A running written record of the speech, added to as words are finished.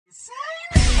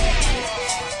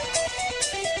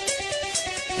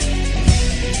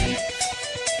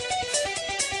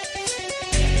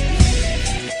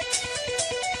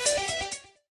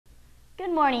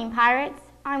Good morning, Pirates.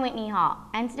 I'm Whitney Hall,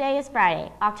 and today is Friday,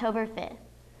 October 5th.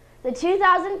 The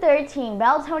 2013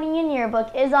 Beltonian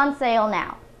Yearbook is on sale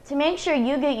now. To make sure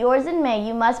you get yours in May,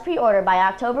 you must pre-order by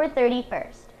October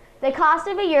 31st. The cost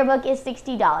of a yearbook is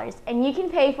 $60, and you can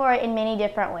pay for it in many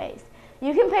different ways.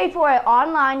 You can pay for it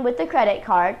online with a credit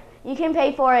card, you can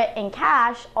pay for it in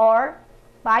cash or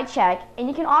by check, and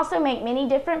you can also make many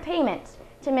different payments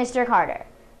to Mr. Carter.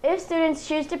 If students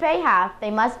choose to pay half, they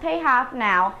must pay half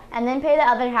now and then pay the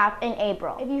other half in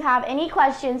April. If you have any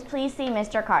questions, please see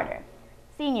Mr. Carter.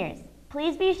 Seniors,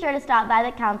 please be sure to stop by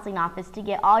the counseling office to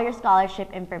get all your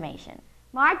scholarship information.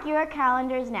 Mark your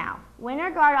calendars now.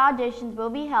 Winter Guard auditions will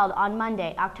be held on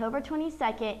Monday, October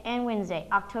 22nd and Wednesday,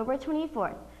 October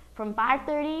 24th from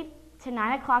 5:30 to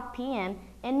 9 o'clock p.m.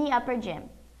 in the upper gym.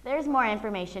 There's more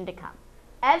information to come.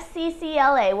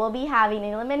 FCCLA will be having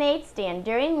a lemonade stand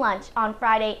during lunch on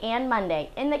Friday and Monday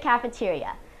in the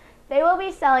cafeteria. They will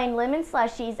be selling lemon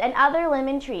slushies and other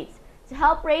lemon treats to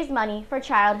help raise money for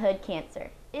childhood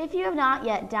cancer. If you have not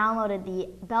yet downloaded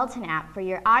the Belton app for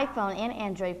your iPhone and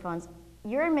Android phones,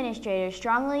 your administrators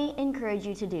strongly encourage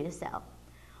you to do so.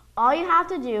 All you have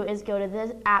to do is go to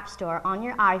the App Store on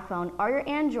your iPhone or your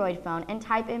Android phone and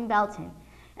type in Belton,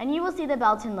 and you will see the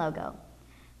Belton logo.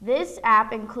 This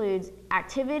app includes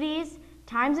activities,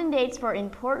 times and dates for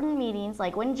important meetings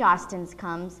like when Jostens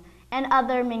comes, and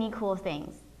other many cool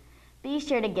things. Be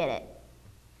sure to get it.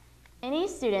 Any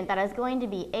student that is going to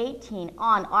be 18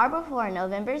 on or before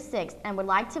November 6th and would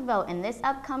like to vote in this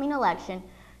upcoming election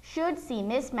should see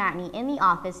Miss Matney in the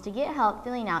office to get help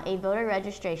filling out a voter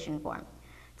registration form.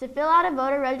 To fill out a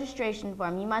voter registration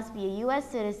form, you must be a U.S.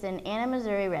 citizen and a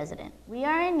Missouri resident. We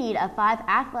are in need of 5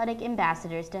 athletic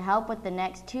ambassadors to help with the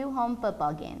next 2 home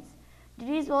football games.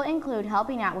 Duties will include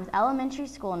helping out with elementary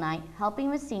school night,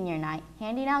 helping with senior night,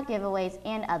 handing out giveaways,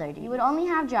 and other duties. You would only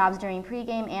have jobs during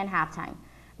pregame and halftime.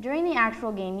 During the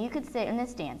actual game, you could sit in the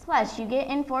stands. Plus, you get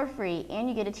in for free and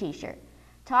you get a t-shirt.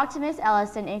 Talk to Miss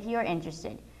Ellison if you are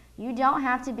interested. You don't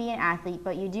have to be an athlete,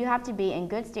 but you do have to be in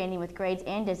good standing with grades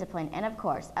and discipline, and of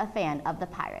course, a fan of the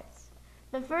Pirates.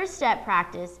 The first step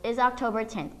practice is October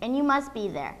 10th, and you must be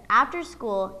there, after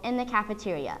school, in the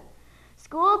cafeteria.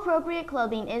 School-appropriate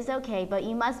clothing is okay, but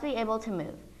you must be able to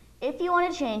move. If you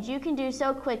want to change, you can do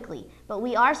so quickly, but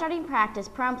we are starting practice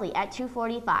promptly at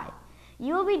 2:45.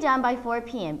 You will be done by 4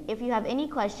 p.m. If you have any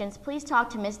questions, please talk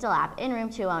to Ms. DeLapp in room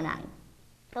 209.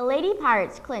 The Lady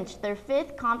Pirates clinched their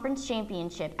 5th conference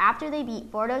championship after they beat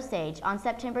Fort Osage on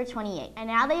September 28, and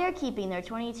now they are keeping their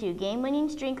 22 game-winning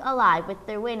streak alive with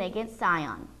their win against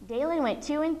Scion. Dalen went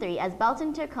 2-3 as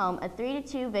Belton took home a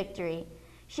 3-2 victory.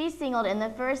 She singled in the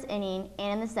first inning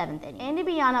and in the 7th inning. Andy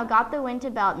Biano got the win to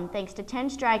Belton thanks to 10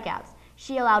 strikeouts.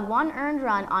 She allowed 1 earned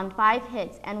run on 5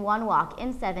 hits and 1 walk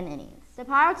in 7 innings. The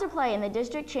Pirates will play in the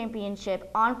district championship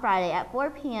on Friday at 4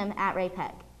 p.m. at Ray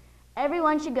Peck.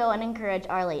 Everyone should go and encourage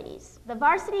our ladies. The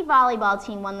varsity volleyball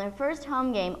team won their first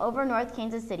home game over North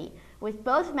Kansas City, with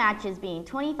both matches being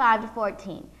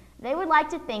 25-14. They would like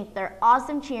to thank their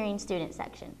awesome cheering student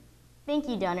section. Thank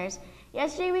you, donors.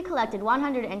 Yesterday we collected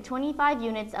 125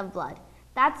 units of blood.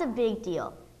 That's a big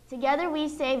deal. Together we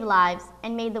saved lives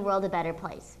and made the world a better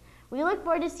place. We look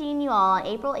forward to seeing you all on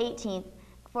April 18th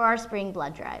for our spring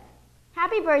blood drive.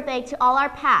 Happy birthday to all our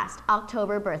past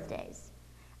October birthdays.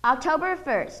 October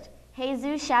 1st,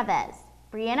 Jesus Chavez,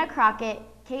 Brianna Crockett,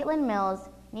 Caitlin Mills,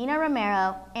 Nina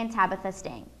Romero, and Tabitha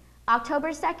Stang. October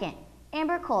 2nd,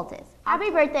 Amber Coltis.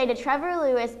 Happy birthday to Trevor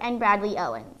Lewis and Bradley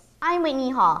Owens. I'm Whitney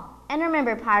Hall, and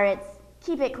remember, Pirates,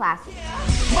 keep it classy.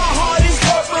 My heart is